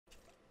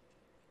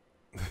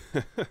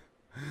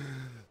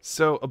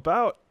So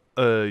about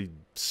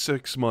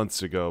 6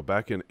 months ago,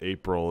 back in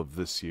April of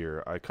this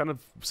year, I kind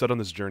of set on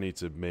this journey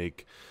to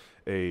make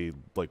a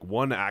like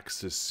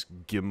one-axis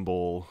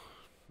gimbal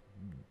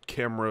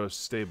camera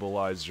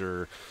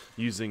stabilizer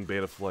using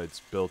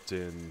Betaflight's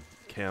built-in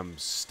cam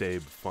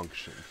stab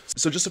function.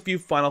 So just a few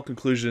final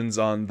conclusions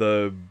on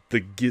the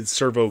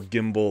servo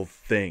gimbal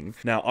thing.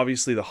 Now,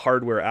 obviously the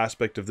hardware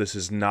aspect of this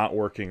is not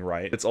working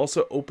right. It's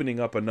also opening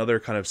up another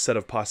kind of set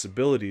of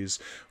possibilities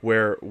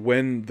where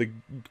when the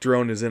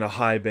drone is in a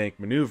high bank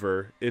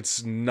maneuver,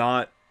 it's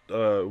not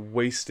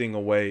wasting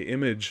away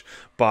image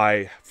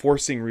by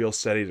forcing real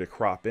steady to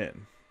crop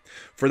in.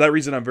 For that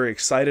reason, I'm very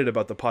excited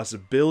about the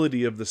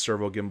possibility of the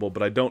servo gimbal,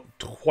 but I don't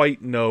quite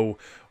know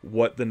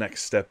what the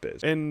next step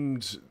is.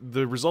 And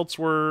the results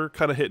were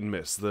kind of hit and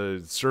miss.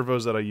 The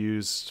servos that I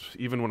used,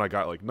 even when I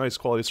got like nice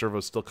quality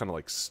servos, still kind of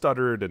like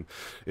stuttered, and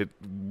it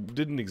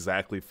didn't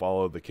exactly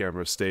follow the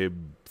camera stab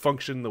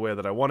function the way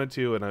that I wanted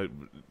to, and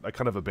I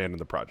kind of abandoned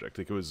the project.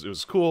 Like it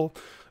was cool,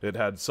 it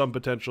had some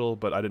potential,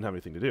 but I didn't have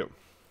anything to do.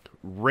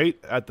 Right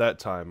at that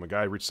time, a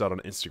guy reached out on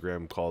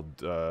Instagram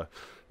called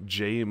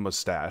J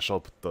Mustache. I'll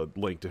put the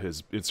link to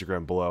his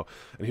Instagram below.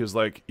 And he was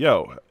like,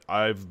 yo,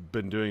 I've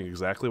been doing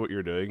exactly what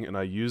you're doing, and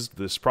I used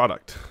this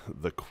product,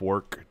 the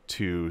Quark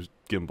 2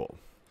 gimbal.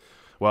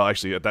 Well,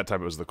 actually, at that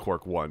time it was the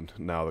Quark 1.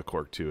 Now the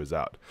Quark 2 is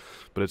out.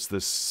 But it's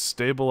this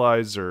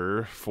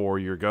stabilizer for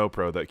your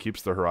GoPro that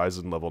keeps the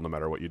horizon level no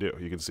matter what you do.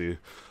 You can see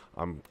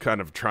I'm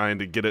kind of trying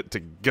to get it to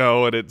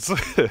go, and it's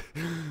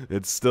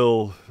it's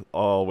still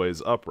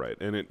always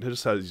upright, and it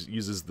just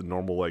uses the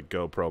normal like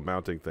GoPro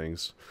mounting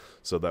things,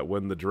 so that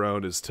when the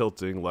drone is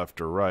tilting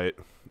left or right,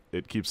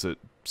 it keeps it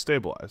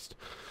stabilized.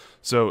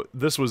 So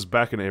this was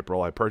back in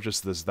April. I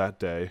purchased this that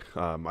day.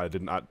 I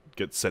did not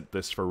get sent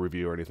this for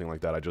review or anything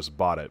like that. I just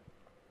bought it,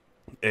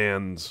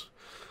 and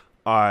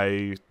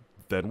I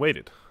then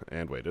waited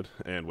and waited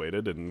and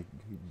waited, and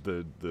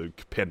the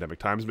pandemic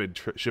times made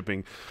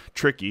shipping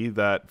tricky,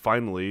 that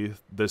finally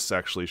this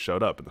actually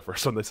showed up, and the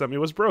first one they sent me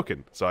was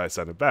broken, so I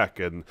sent it back,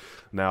 and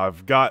now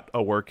I've got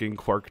a working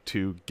Quark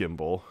 2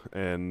 gimbal,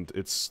 and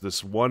it's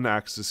this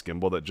one-axis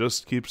gimbal that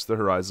just keeps the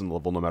horizon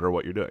level no matter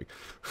what you're doing.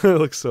 It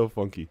looks so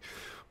funky.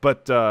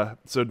 But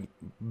so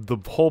the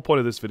whole point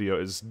of this video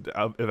is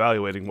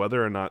evaluating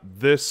whether or not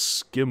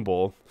this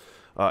gimbal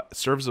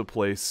serves a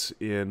place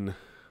in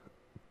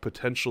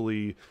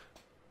potentially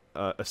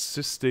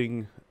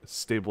assisting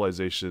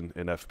stabilization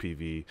in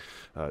FPV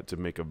to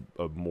make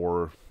a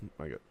more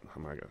like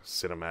a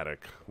cinematic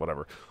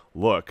whatever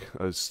look,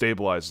 a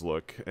stabilized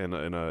look, and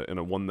in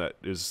a one that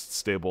is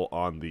stable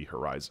on the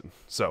horizon.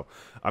 So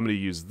I'm going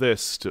to use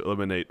this to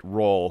eliminate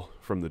roll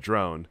from the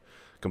drone,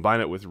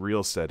 combine it with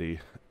real steady,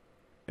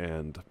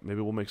 and maybe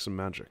we'll make some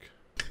magic.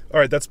 All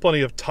right, that's plenty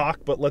of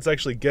talk, but let's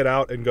actually get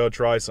out and go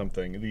try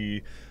something.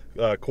 The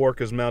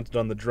Quark is mounted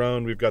on the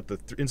drone. We've got the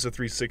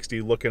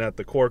Insta360 looking at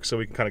the Quark, so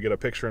we can kind of get a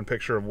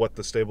picture-in-picture of what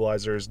the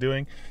stabilizer is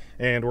doing.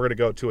 And we're going to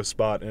go to a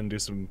spot and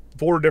do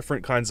 4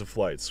 different kinds of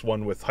flights.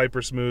 One with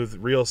hypersmooth,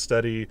 real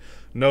steady,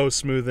 no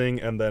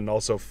smoothing, and then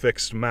also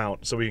fixed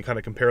mount, so we can kind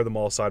of compare them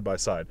all side by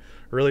side.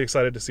 Really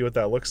excited to see what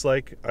that looks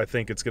like. I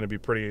think it's going to be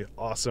pretty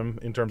awesome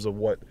in terms of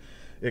what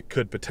it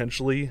could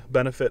potentially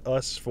benefit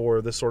us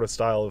for this sort of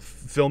style of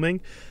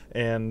filming.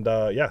 And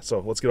yeah, so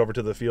let's get over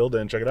to the field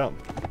and check it out.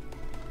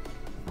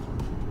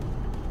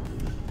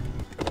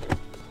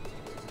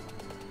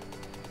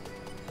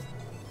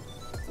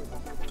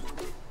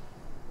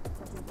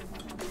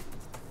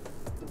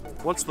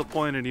 What's the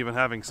point in even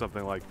having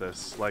something like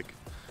this? Like,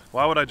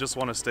 why would I just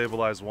want to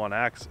stabilize one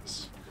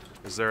axis?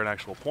 Is there an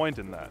actual point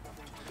in that?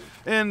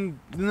 And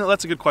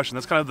that's a good question.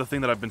 That's kind of the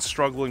thing that I've been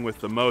struggling with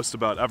the most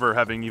about ever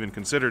having even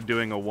considered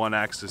doing a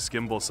one-axis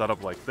gimbal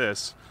setup like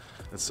this.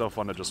 It's so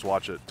fun to just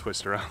watch it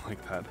twist around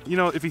like that. You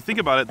know, if you think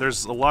about it,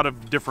 there's a lot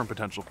of different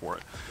potential for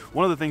it.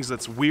 One of the things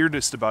that's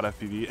weirdest about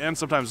FPV, and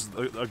sometimes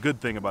a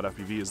good thing about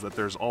FPV, is that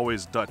there's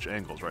always Dutch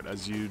angles, right?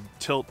 As you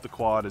tilt the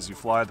quad, as you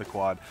fly the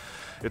quad,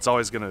 it's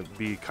always going to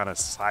be kind of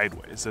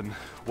sideways. And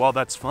while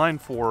that's fine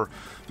for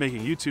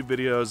making YouTube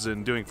videos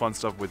and doing fun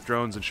stuff with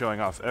drones and showing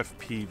off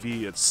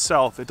FPV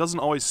itself, it doesn't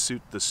always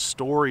suit the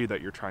story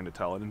that you're trying to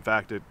tell. And in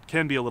fact, it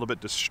can be a little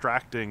bit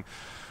distracting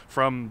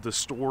from the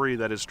story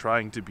that is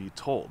trying to be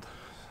told.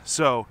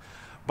 So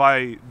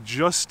by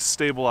just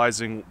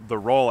stabilizing the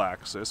roll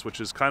axis,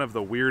 which is kind of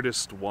the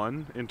weirdest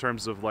one in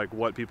terms of like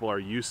what people are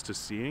used to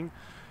seeing,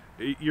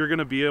 you're going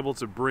to be able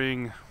to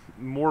bring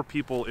more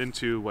people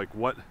into like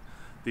what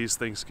these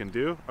things can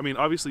do. I mean,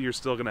 obviously you're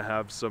still going to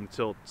have some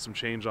tilt, some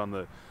change on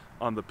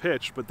the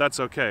pitch, but that's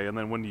okay. And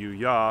then when you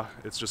yaw,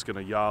 it's just going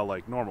to yaw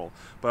like normal.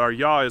 But our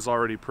yaw is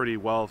already pretty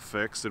well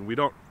fixed, and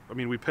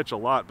we pitch a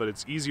lot, but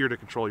it's easier to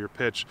control your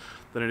pitch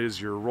than it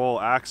is your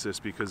roll axis,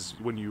 because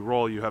when you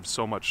roll, you have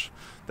so much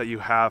that you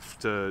have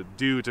to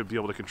do to be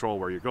able to control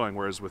where you're going.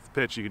 Whereas with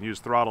pitch, you can use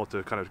throttle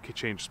to kind of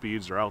change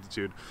speeds or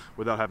altitude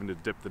without having to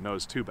dip the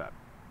nose too bad.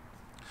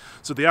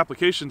 So the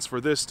applications for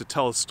this to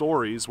tell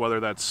stories, whether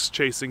that's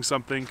chasing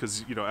something,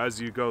 because you know, as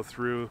you go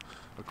through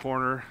a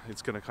corner,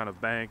 it's going to kind of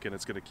bank and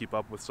it's going to keep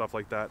up with stuff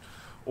like that,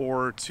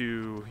 or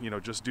to, you know,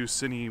 just do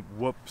cine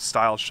whoop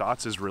style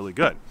shots is really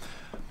good.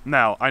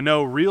 Now, I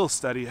know Real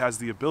Steady has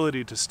the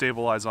ability to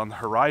stabilize on the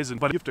horizon,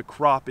 but you have to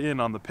crop in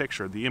on the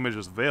picture. The image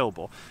is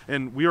available.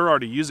 And we are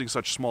already using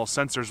such small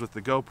sensors with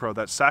the GoPro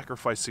that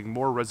sacrificing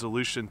more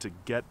resolution to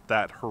get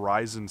that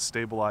horizon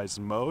stabilized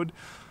mode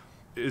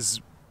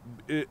it's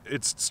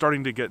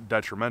starting to get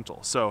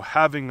detrimental. So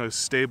having a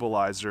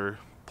stabilizer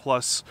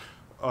plus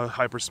a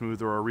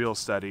hypersmooth or a Real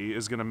Steady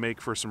is going to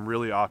make for some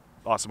really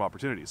awesome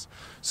opportunities.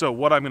 So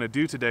what I'm going to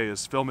do today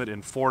is film it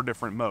in 4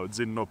 different modes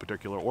in no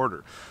particular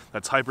order.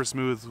 That's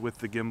hypersmooth with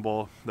the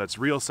gimbal, that's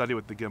Real Steady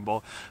with the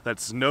gimbal,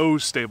 that's no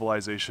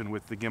stabilization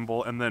with the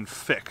gimbal, and then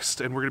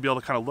fixed. And we're going to be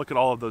able to kind of look at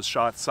all of those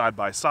shots side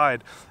by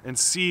side and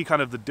see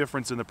kind of the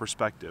difference in the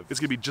perspective. It's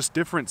going to be just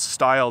different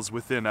styles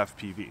within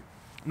FPV.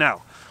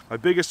 Now, my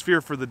biggest fear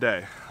for the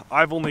day,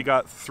 I've only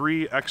got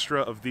 3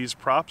 extra of these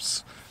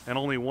props and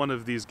only 1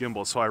 of these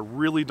gimbals, so I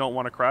really don't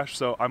want to crash,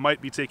 so I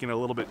might be taking it a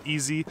little bit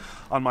easy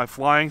on my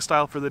flying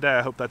style for the day.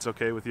 I hope that's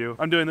okay with you.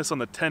 I'm doing this on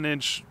the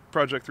 10-inch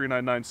Project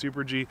 399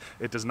 Super G.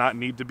 It does not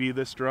need to be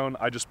this drone.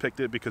 I just picked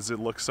it because it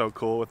looks so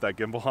cool with that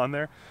gimbal on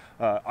there.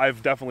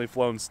 I've definitely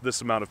flown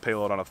this amount of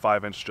payload on a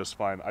 5-inch just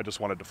fine. I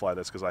just wanted to fly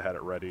this because I had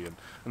it ready, and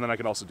then I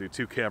can also do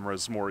 2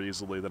 cameras more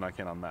easily than I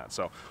can on that.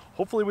 So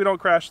hopefully we don't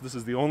crash. This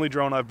is the only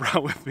drone I've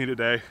brought with me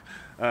today.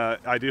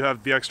 I do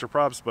have the extra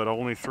props, but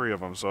only 3 of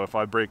them. So if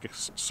I break a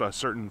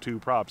certain 2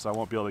 props, I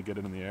won't be able to get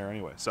it in the air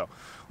anyway. So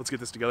let's get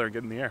this together and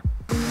get in the air.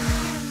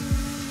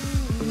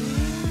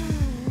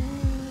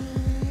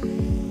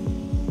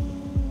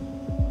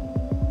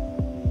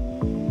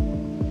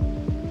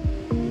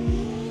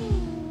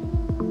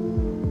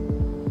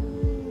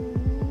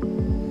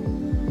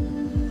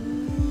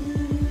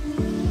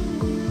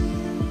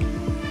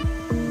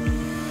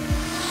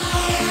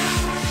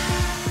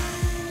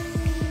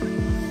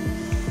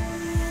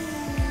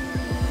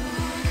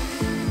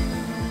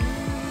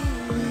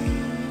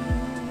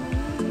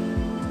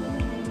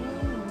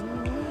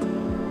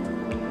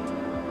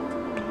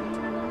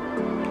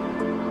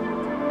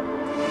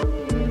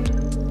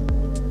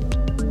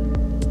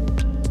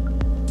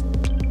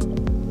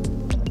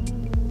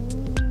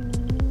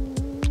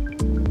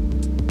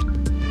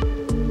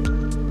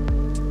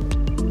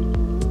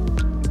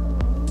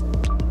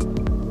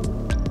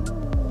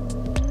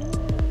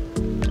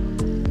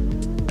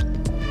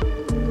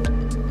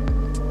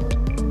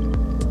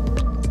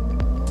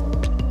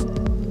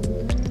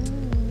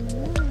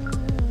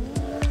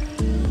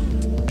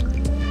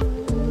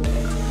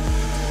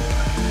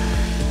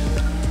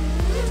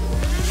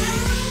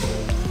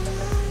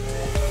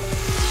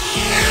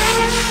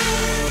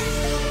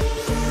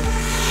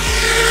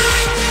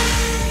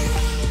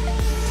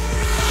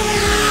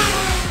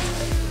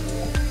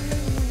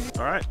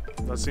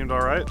 That seemed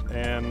all right,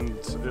 and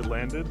it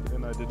landed,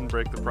 and I didn't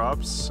break the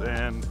props,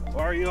 and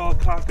why are you all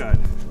cockeyed?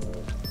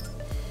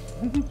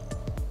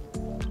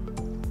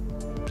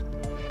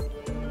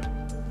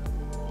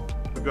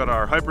 We've got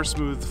our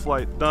hypersmooth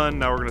flight done.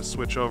 Now we're going to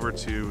switch over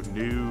to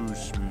new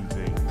smoothing.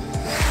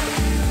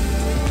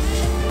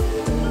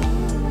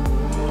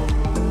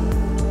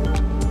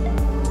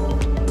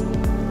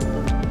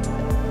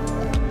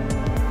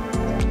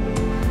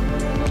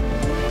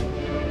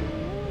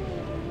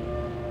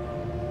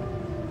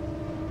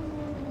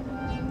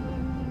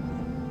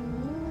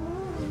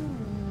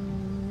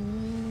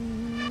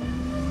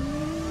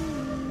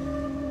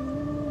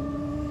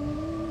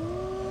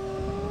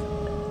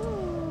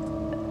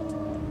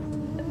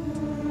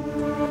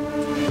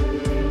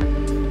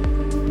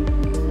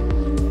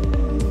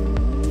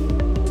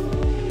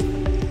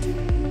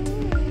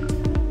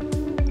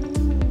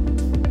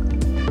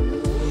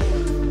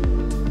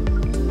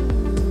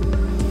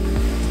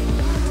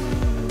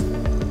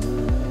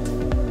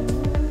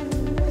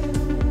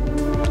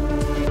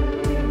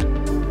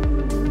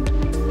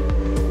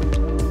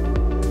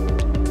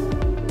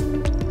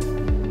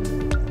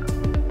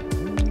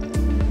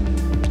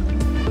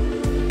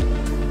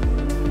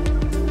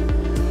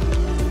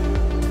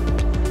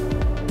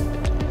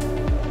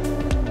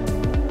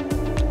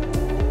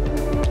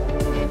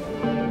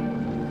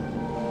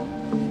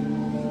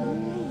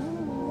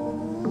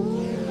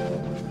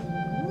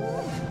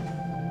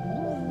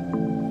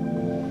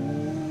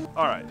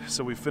 Alright,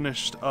 so we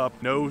finished up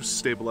no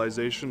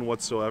stabilization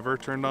whatsoever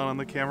turned on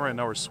the camera, and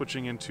now we're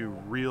switching into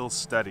Real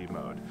Steady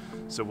mode.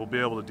 So we'll be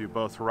able to do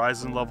both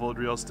horizon level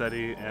Real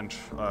Steady and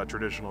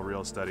traditional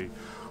Real Steady.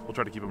 We'll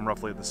try to keep them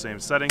roughly at the same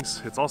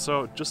settings. It's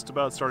also just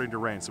about starting to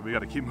rain, so we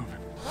gotta keep moving.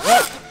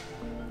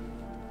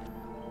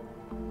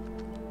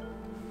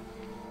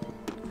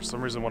 For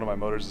some reason one of my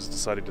motors has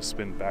decided to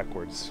spin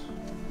backwards.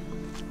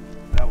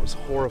 That was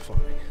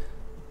horrifying.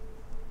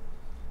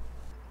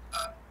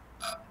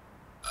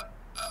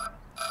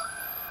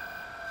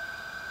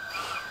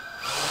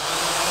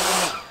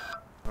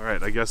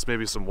 Alright, I guess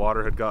maybe some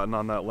water had gotten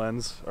on that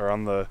lens, or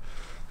on the,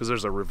 because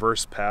there's a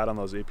reverse pad on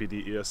those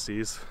APD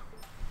ESCs.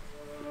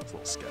 It's a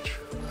little sketch.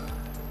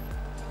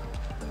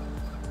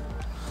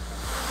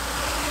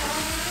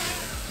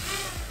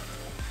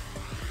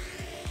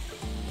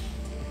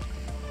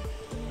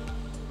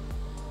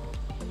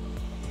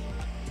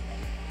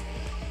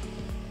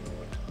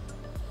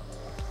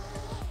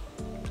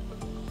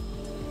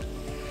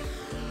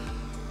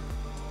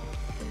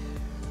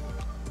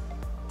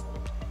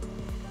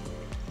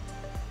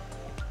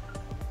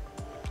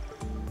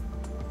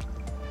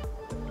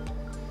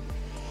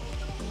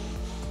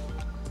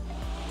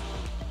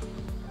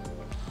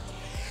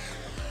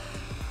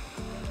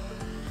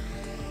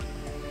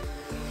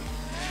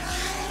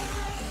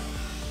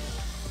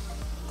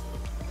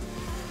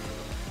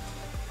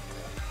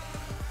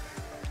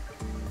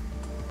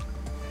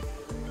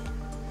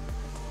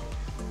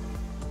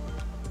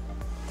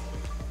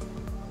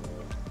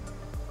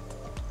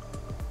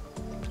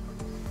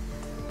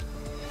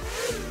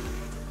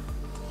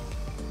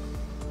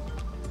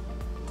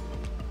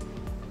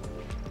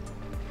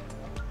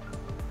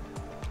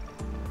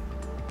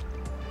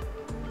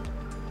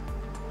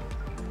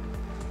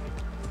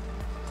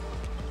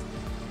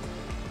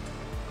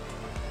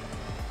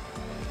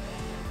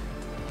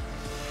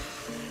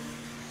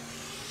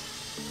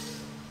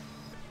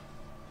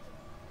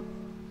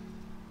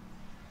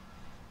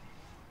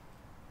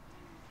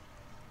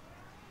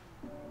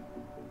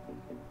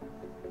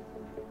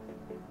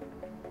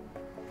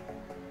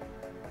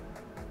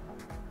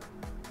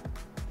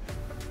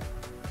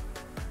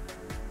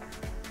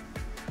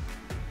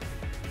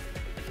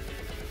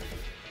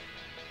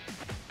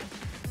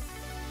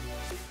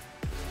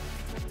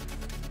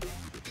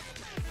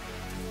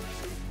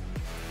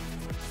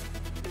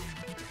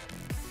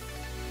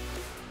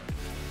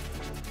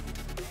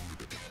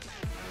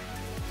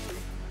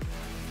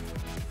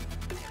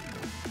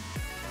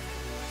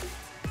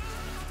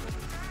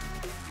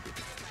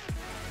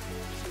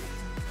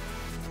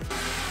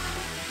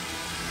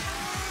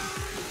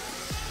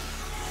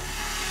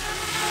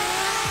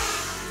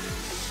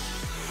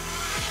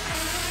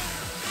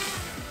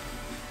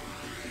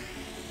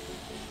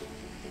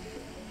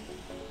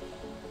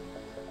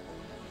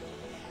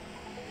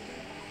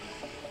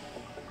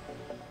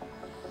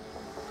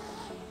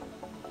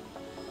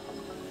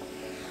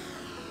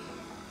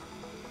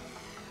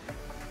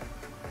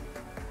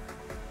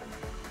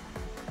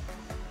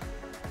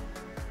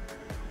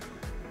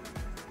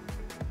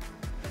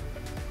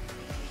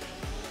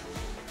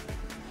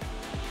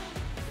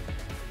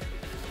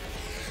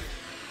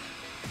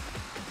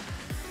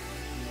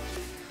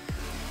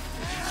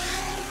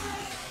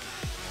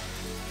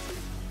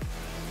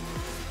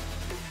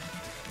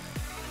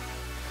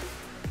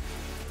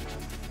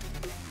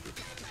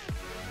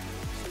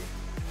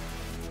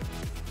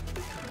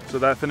 So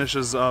that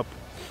finishes up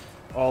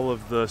all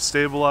of the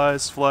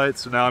stabilized flight.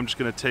 So now I'm just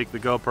gonna take the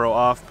GoPro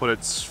off, put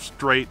it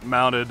straight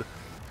mounted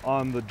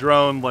on the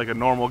drone like a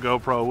normal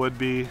GoPro would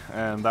be,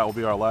 and that will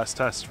be our last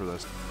test for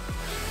this.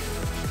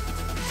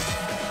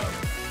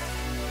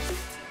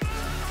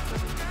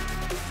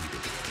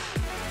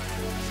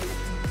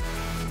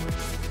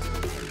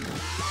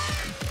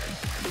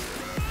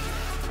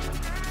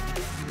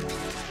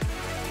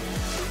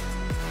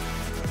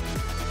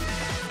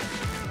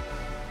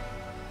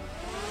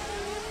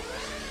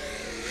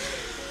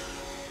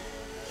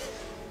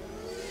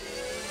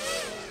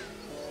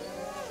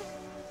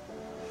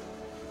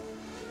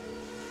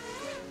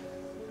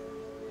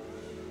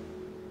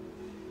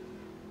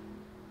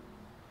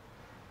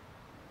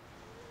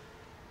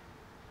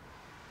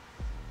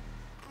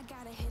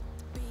 I gotta hit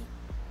the beat.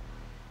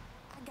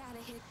 I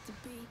gotta hit the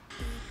beat.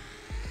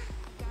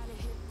 I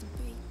gotta hit the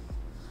beat.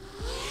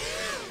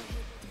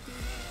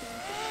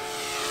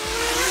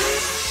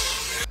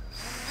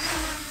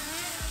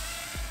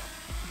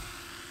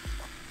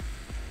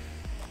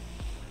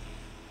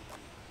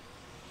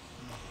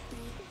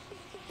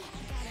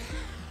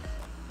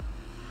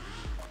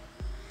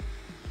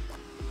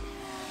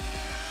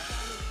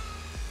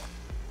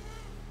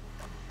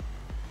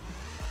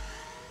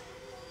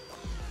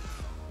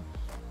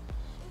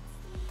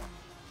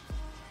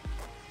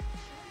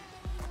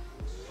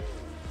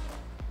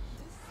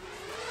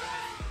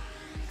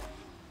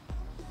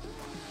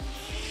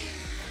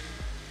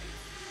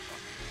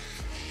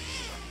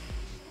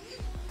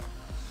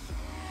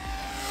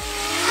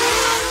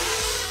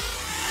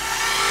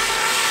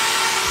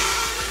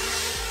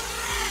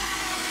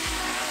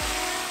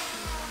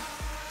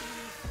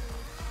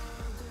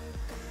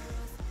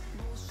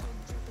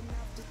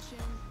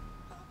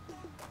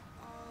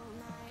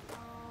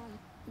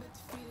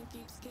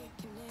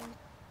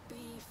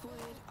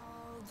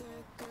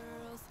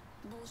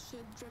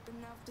 Bullshit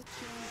dripping off the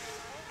chin.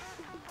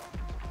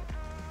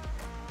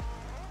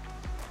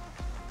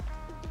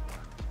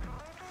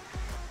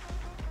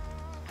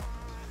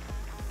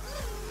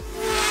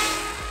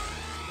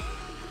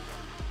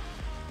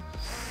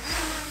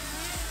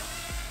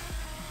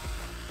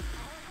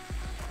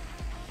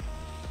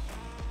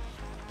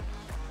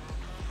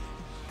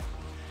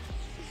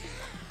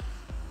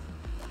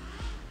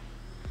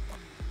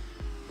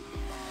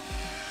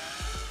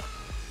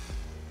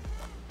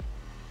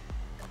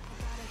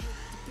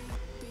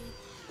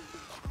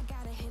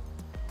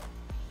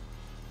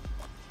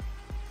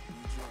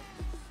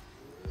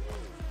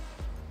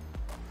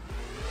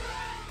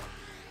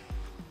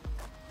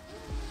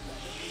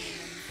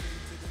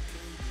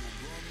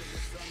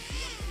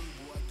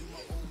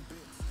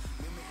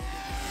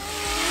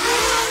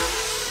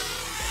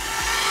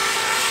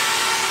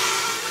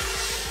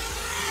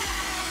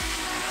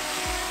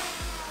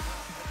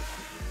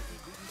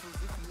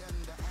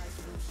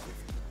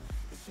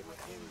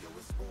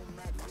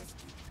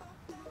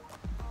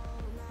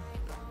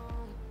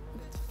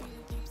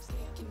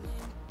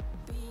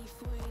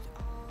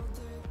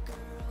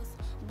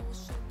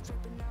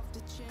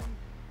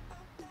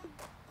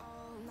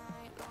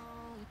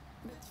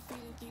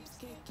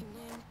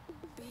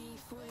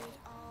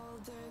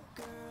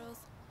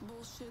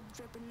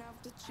 dripping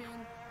off the chin.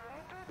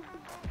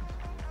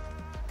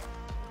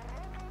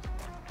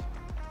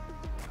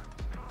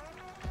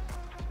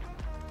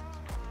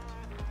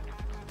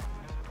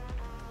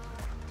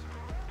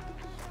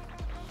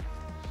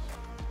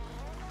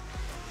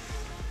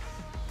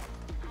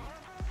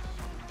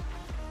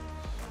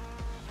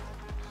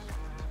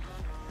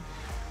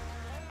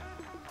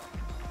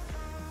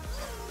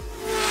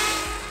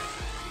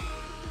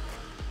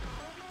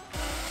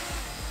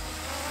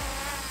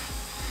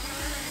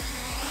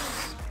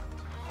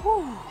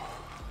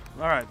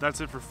 All right, that's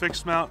it for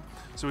fixed mount.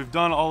 So we've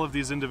done all of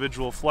these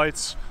individual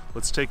flights.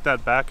 Let's take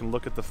that back and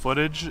look at the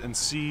footage and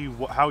see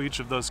how each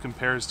of those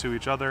compares to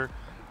each other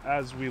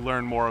as we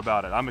learn more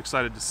about it. I'm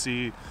excited to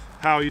see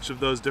how each of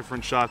those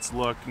different shots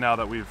look now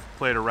that we've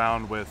played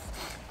around with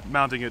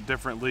mounting it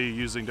differently,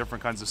 using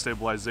different kinds of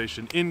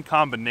stabilization in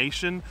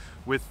combination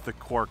with the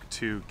Quark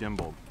 2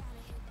 gimbal.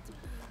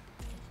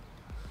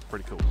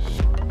 Pretty cool.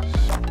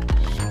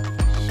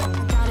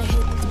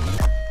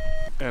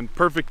 And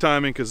perfect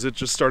timing because it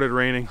just started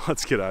raining.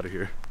 Let's get out of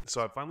here.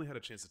 So I finally had a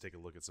chance to take a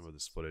look at some of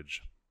this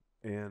footage,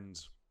 and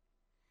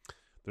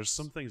there's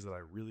some things that I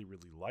really,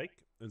 really like,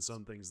 and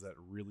some things that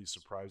really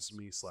surprised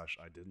me /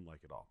 I didn't like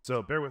at all.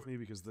 So bear with me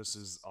because this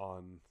is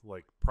on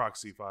like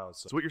proxy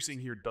files. So what you're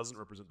seeing here doesn't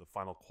represent the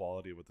final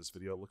quality of what this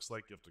video looks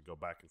like. You have to go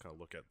back and kind of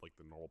look at like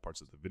the normal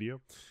parts of the video.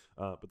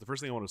 But the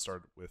first thing I want to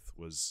start with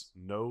was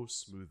no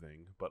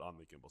smoothing, but on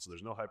the gimbal. So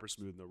there's no hyper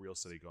smooth, no real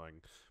steady going,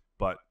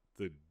 but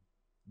the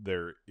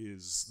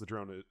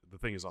drone, the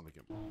thing is on the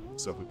gimbal.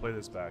 So if we play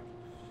this back,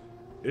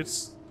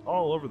 it's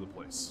all over the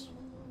place.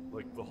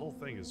 Like the whole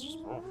thing is just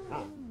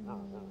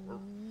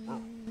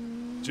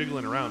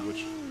jiggling around,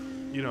 which,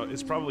 you know,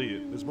 it's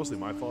mostly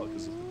my fault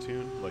because of the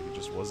tune. Like it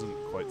just wasn't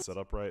quite set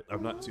up right.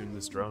 I've not tuned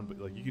this drone, but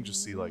like you can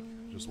just see, like,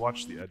 just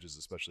watch the edges,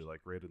 especially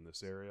like right in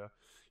this area.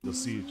 You'll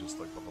see just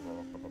like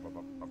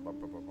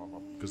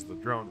because the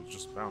drone is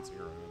just bouncing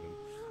around. And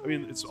I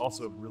mean, it's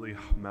also really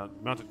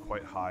mounted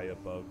quite high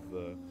above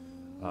the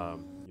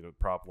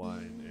prop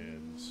line,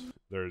 and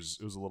it was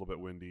a little bit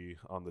windy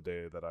on the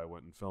day that I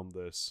went and filmed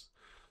this.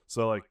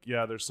 So like,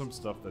 yeah, there's some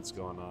stuff that's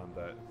going on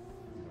that,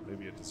 you know,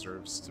 maybe it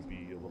deserves to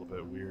be a little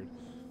bit weird,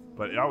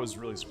 but I was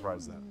really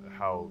surprised at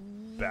how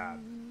bad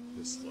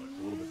this looked.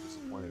 A little bit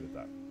disappointed at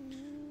that.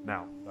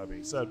 Now, that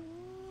being said,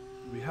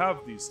 we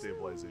have these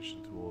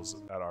stabilization tools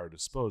at our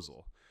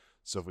disposal.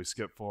 So if we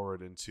skip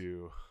forward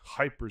into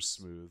hyper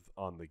smooth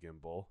on the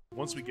gimbal,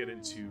 once we get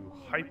into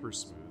hyper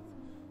smooth,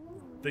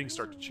 things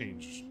start to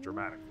change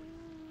dramatically.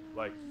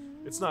 Like,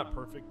 it's not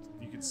perfect.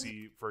 You can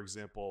see, for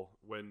example,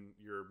 when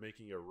you're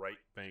making a right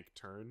bank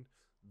turn,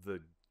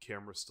 the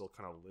camera still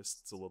kind of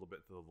lists a little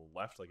bit to the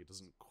left, like it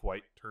doesn't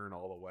quite turn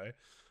all the way.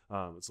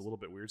 It's a little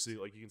bit weird. So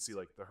like you can see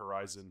like the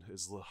horizon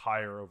is a little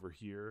higher over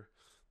here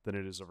than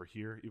it is over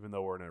here, even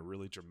though we're in a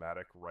really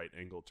dramatic right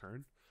angle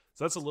turn.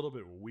 So that's a little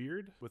bit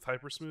weird with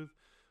hypersmooth,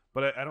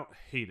 but I don't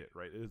hate it,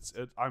 right?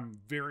 I'm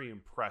very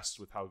impressed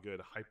with how good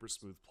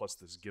hypersmooth plus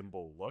this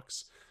gimbal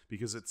looks,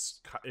 because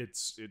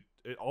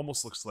it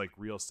almost looks like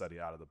real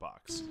steady out of the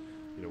box,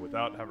 you know,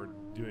 without ever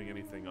doing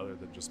anything other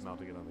than just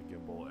mounting it on the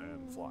gimbal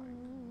and flying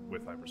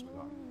with hypersmooth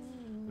on.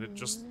 And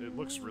it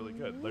looks really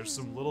good. There's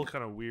some little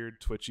kind of weird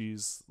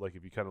twitchies, like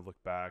if you kind of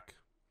look back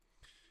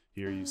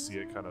here, you see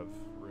it kind of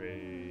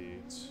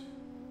right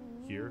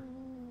here,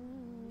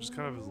 just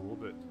kind of is a little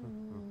bit.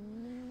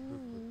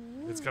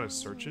 It's kind of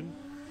searching.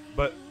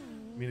 But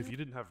I mean, if you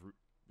didn't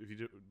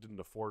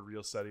afford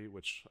real steady,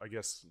 which I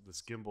guess this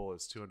gimbal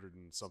is $200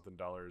 and something,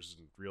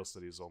 and real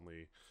steady is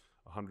only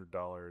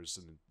 $100,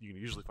 and you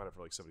can usually find it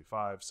for like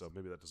 $75. So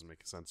maybe that doesn't make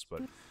sense,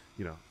 but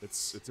you know,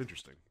 it's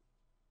interesting.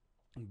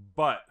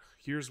 But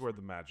here's where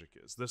the magic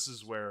is. This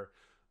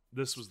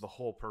was the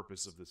whole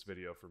purpose of this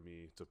video for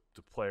me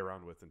to play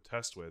around with and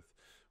test with,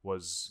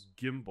 was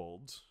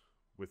gimbaled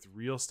with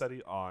real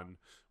steady on,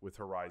 with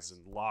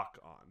horizon lock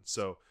on.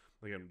 So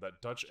again,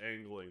 that Dutch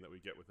angling that we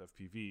get with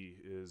FPV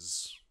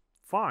is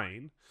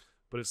fine,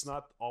 but it's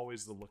not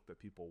always the look that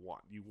people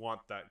want. You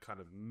want that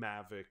kind of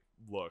Mavic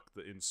look,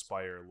 the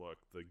Inspire look,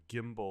 the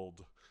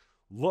gimbaled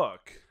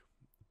look,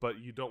 but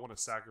you don't want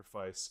to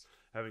sacrifice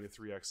having a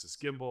 3-axis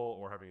gimbal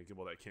or having a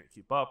gimbal that can't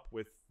keep up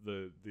with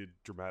the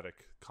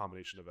dramatic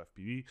combination of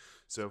FPV.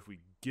 So if we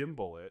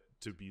gimbal it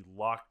to be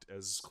locked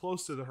as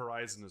close to the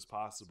horizon as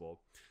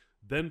possible,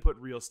 then put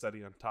real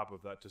steady on top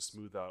of that to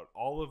smooth out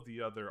all of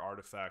the other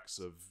artifacts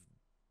of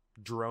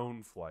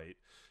drone flight,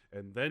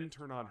 and then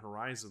turn on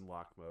horizon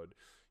lock mode,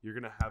 you're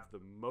going to have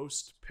the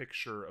most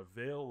picture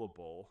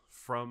available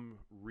from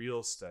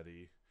real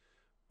steady,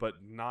 but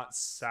not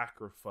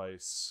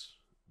sacrifice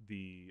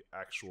the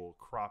actual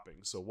cropping.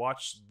 So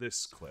watch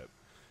this clip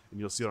and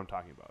you'll see what I'm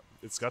talking about.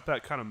 It's got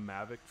that kind of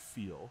Mavic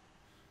feel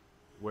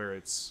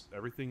where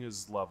everything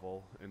is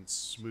level and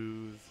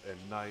smooth and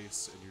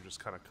nice, and you're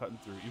just kind of cutting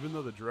through, even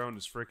though the drone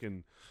is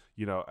freaking,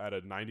 you know, at a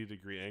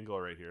 90-degree angle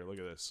right here. Look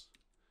at this.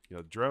 You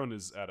know, drone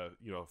is at a,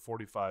 you know,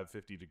 45,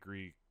 50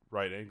 degree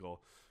right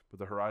angle, but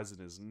the horizon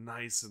is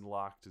nice and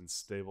locked and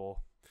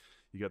stable.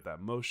 You got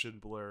that motion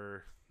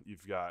blur.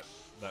 You've got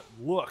that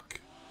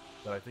look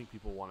that I think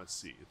people want to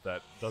see.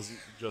 That doesn't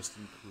just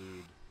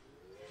include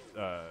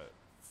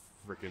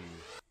freaking,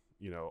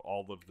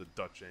 all of the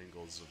Dutch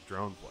angles of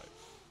drone flight.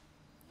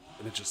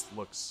 And it just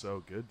looks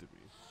so good to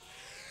me.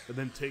 And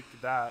then take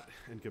that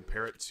and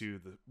compare it to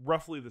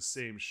roughly the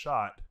same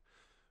shot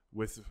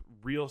with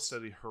real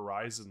steady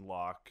horizon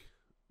lock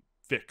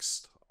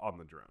fixed on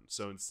the drone.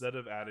 So instead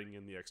of adding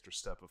in the extra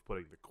step of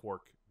putting the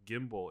Quark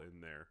gimbal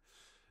in there,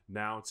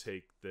 now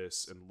take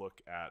this and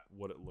look at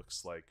what it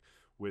looks like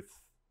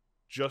with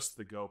just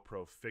the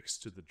GoPro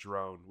fixed to the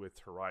drone with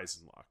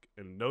horizon lock.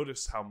 And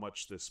notice how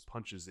much this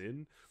punches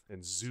in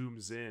and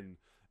zooms in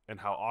and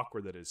how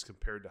awkward that is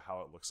compared to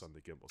how it looks on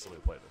the gimbal. So let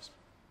me play this.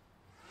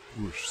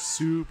 Whoosh,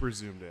 super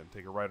zoomed in.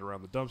 Take it right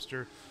around the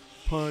dumpster.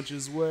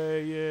 Punches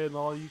way in.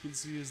 All you can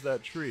see is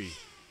that tree.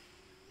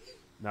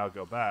 Now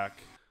go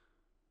back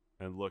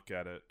and look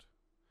at it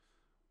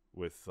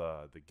with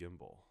the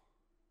gimbal.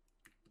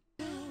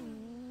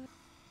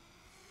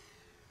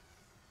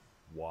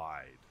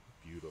 Wide,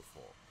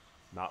 beautiful,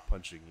 not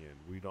punching in.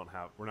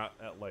 We're not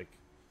at like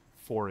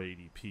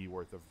 480p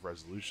worth of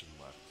resolution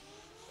left.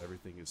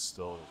 Everything is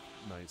still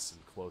nice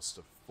and close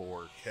to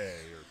 4K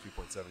or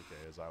 2.7K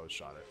as I was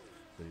shot it.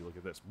 Then you look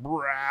at this,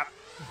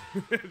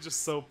 it's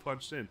just so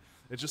punched in.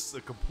 It's just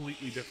a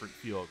completely different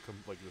feel,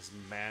 like this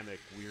manic,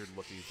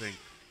 weird-looking thing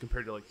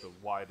compared to like the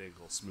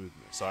wide-angle smoothness.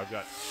 So I've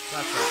got a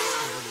more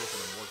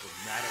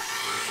dramatic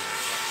version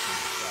of that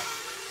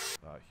same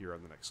shot here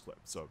on the next clip.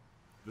 So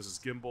this is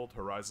gimbaled,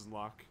 horizon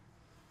lock.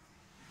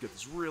 Get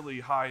this really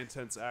high,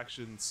 intense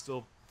action,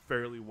 still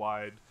fairly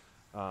wide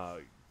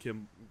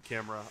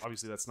camera.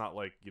 Obviously, that's not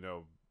like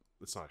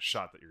it's not a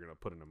shot that you're gonna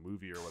put in a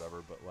movie or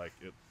whatever, but like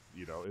it.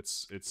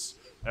 It's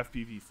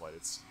FPV flight.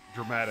 It's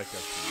dramatic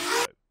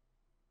FPV flight.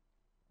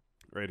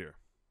 Right here.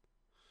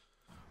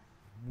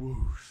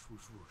 Whoosh,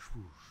 whoosh, whoosh,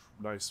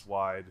 whoosh. Nice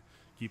wide,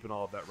 keeping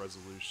all of that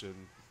resolution.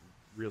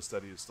 Real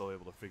Steady is still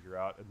able to figure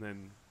out, and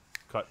then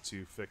cut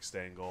to fixed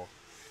angle.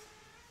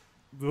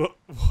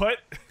 What?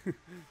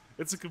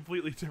 It's a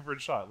completely different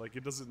shot. Like,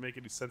 it doesn't make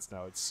any sense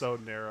now. It's so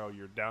narrow.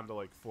 You're down to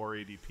like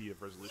 480p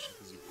of resolution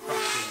because you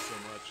cracked in so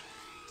much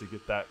to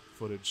get that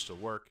footage to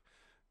work.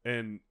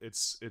 And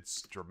it's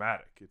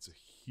dramatic. It's a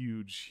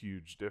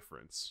huge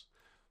difference.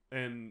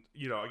 And,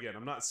 again,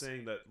 I'm not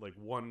saying that like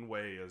one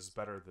way is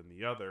better than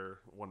the other.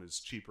 One is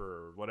cheaper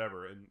or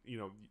whatever. And,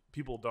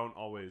 people don't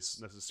always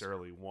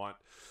necessarily want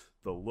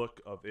the look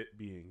of it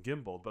being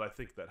gimbaled, but I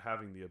think that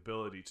having the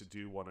ability to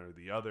do one or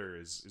the other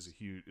is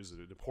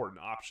an important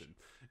option.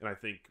 And I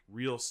think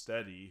Real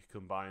Steady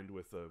combined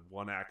with a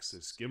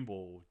one-axis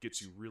gimbal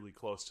gets you really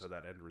close to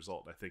that end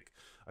result. I think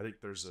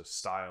there's a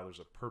style, there's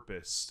a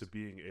purpose to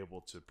being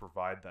able to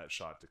provide that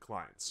shot to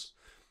clients.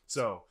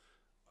 So,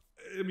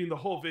 I mean, the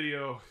whole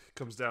video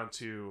comes down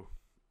to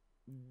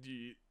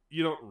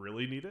you don't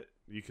really need it.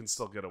 You can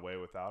still get away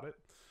without it,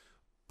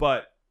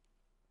 but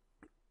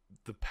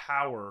the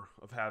power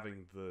of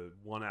having the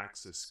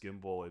one-axis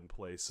gimbal in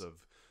place of,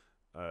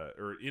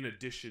 or in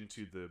addition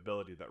to the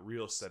ability that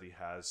Real Steady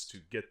has to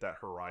get that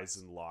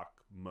horizon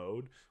lock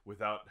mode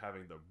without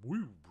having the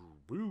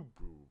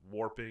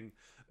warping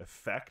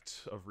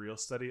effect of Real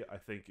Steady, I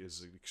think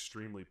is an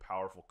extremely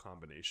powerful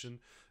combination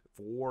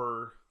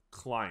for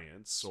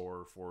clients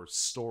or for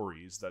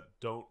stories that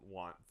don't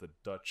want the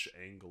Dutch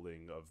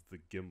angling of the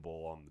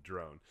gimbal on the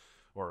drone,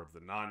 or of the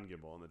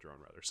non-gimbal on the drone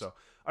rather. So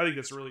I think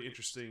that's a really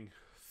interesting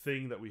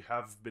thing that we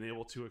have been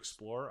able to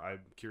explore.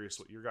 I'm curious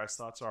what your guys'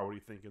 thoughts are. What do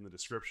you think in the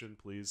description?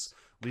 Please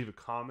leave a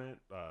comment.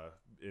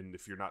 And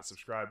if you're not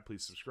subscribed,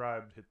 please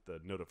subscribe. Hit the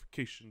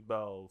notification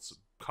bell,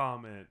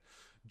 comment.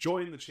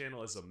 Join the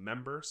channel as a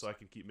member so I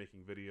can keep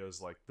making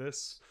videos like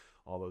this.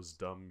 All those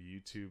dumb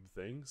YouTube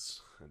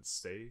things. And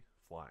stay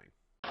flying.